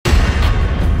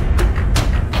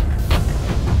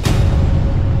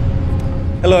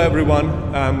Hello everyone,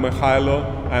 I'm Michailo.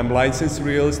 I'm licensed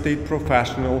real estate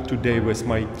professional today with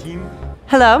my team.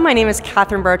 Hello, my name is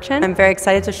Catherine Burchin. I'm very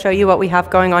excited to show you what we have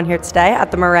going on here today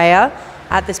at the MAREA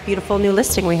at this beautiful new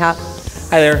listing we have.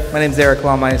 Hi there, my name is Eric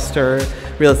Lawmeister,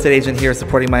 real estate agent here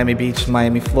supporting Miami Beach,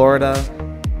 Miami, Florida.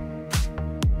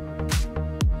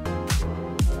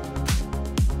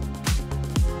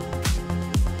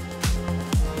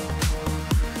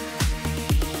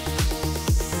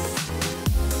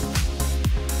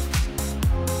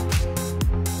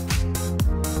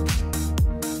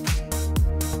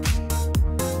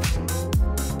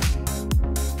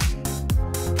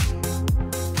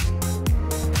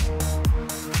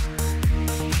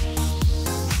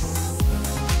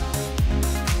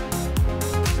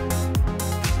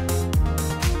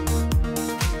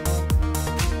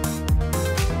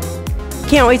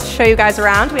 Can't wait to show you guys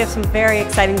around. We have some very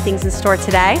exciting things in store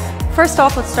today. First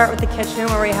off, let's start with the kitchen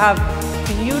where we have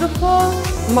beautiful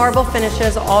marble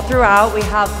finishes all throughout. We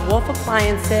have Wolf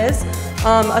appliances,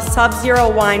 a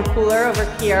Sub-Zero wine cooler over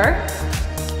here.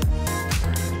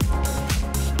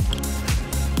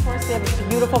 Of course, we have a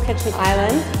beautiful kitchen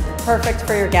island, perfect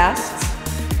for your guests.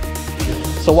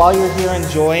 So while you're here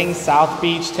enjoying South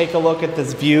Beach, take a look at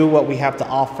this view, what we have to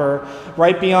offer.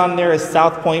 Right beyond there is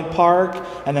South Pointe Park,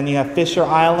 and then you have Fisher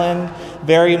Island.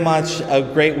 Very much a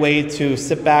great way to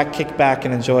sit back, kick back,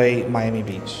 and enjoy Miami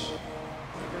Beach.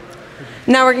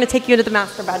 Now we're going to take you to the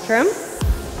master bedroom.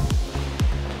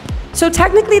 So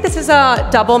technically this is a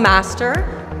double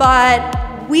master,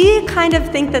 but we kind of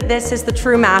think that this is the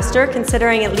true master,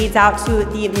 considering it leads out to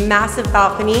the massive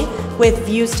balcony with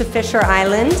views to Fisher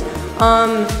Island.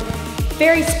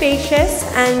 Very spacious,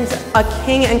 and a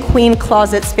king and queen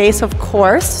closet space, of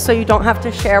course, so you don't have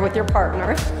to share with your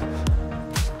partner.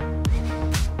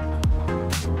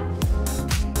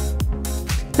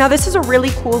 Now this is a really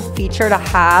cool feature to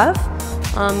have.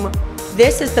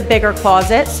 This is the bigger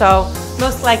closet, so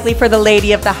most likely for the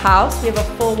lady of the house. We have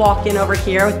a full walk-in over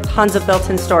here with tons of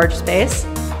built-in storage space.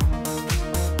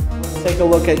 Take a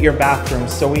look at your bathroom.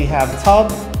 So we have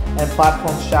tub and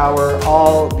platform shower,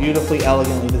 all beautifully,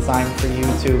 elegantly designed for you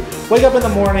to wake up in the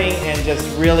morning and just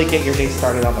really get your day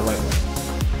started on the right way.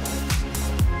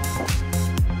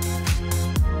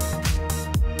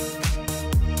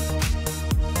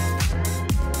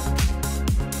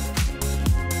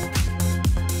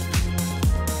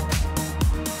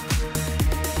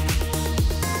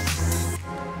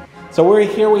 So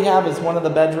here we have is one of the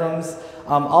bedrooms.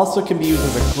 Also can be used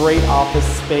as a great office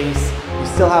space. You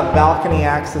still have balcony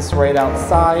access right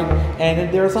outside,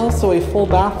 and there's also a full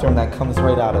bathroom that comes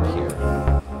right out of here.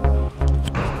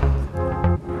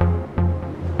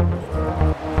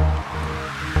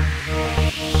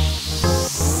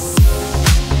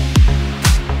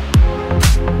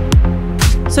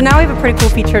 So now we have a pretty cool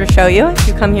feature to show you if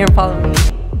you come here and follow me.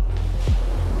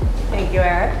 Thank you,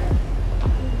 Eric.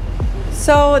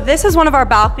 So this is one of our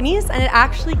balconies, and it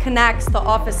actually connects the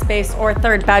office space or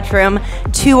third bedroom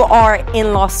to our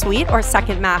in-law suite, or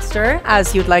second master,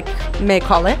 as you'd may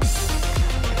call it.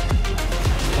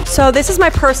 So this is my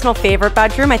personal favorite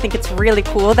bedroom. I think it's really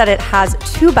cool that it has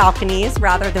two balconies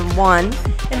rather than one.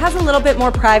 It has a little bit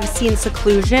more privacy and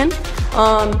seclusion. If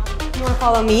you want to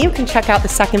follow me, you can check out the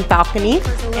second balcony.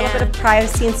 There's a little bit of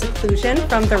privacy and seclusion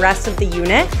from the rest of the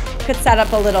unit. You could set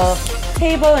up a little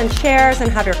table and chairs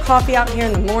and have your coffee out here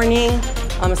in the morning,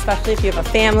 especially if you have a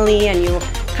family and you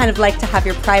kind of like to have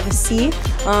your privacy.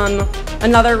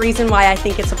 Another reason why I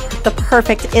think it's the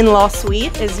perfect in-law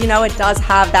suite is, it does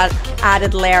have that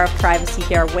added layer of privacy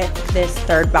here with this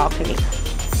third balcony.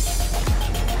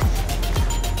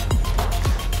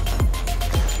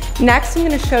 Next, I'm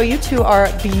going to show you to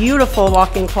our beautiful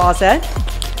walk-in closet.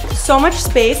 So much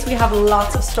space. We have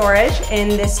lots of storage in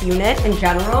this unit in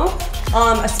general,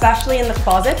 especially in the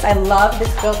closets. I love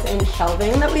this built-in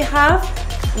shelving that we have.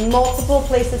 Multiple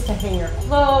places to hang your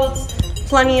clothes,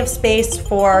 plenty of space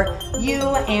for you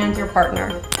and your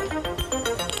partner.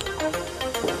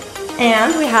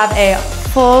 And we have a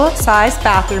full-size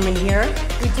bathroom in here.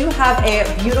 We do have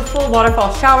a beautiful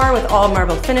waterfall shower with all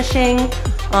marble finishing.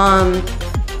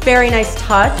 Very nice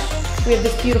touch. We have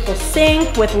this beautiful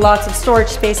sink with lots of storage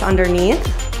space underneath.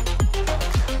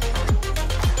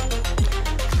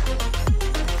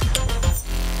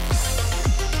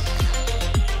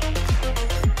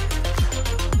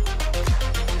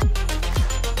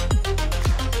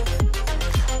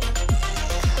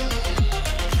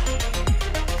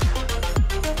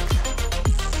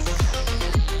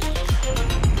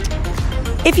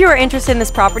 If you are interested in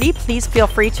this property, please feel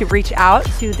free to reach out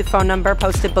to the phone number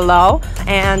posted below,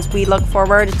 and we look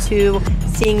forward to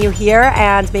seeing you here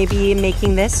and maybe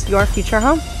making this your future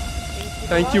home.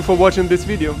 Thank you for watching this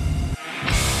video.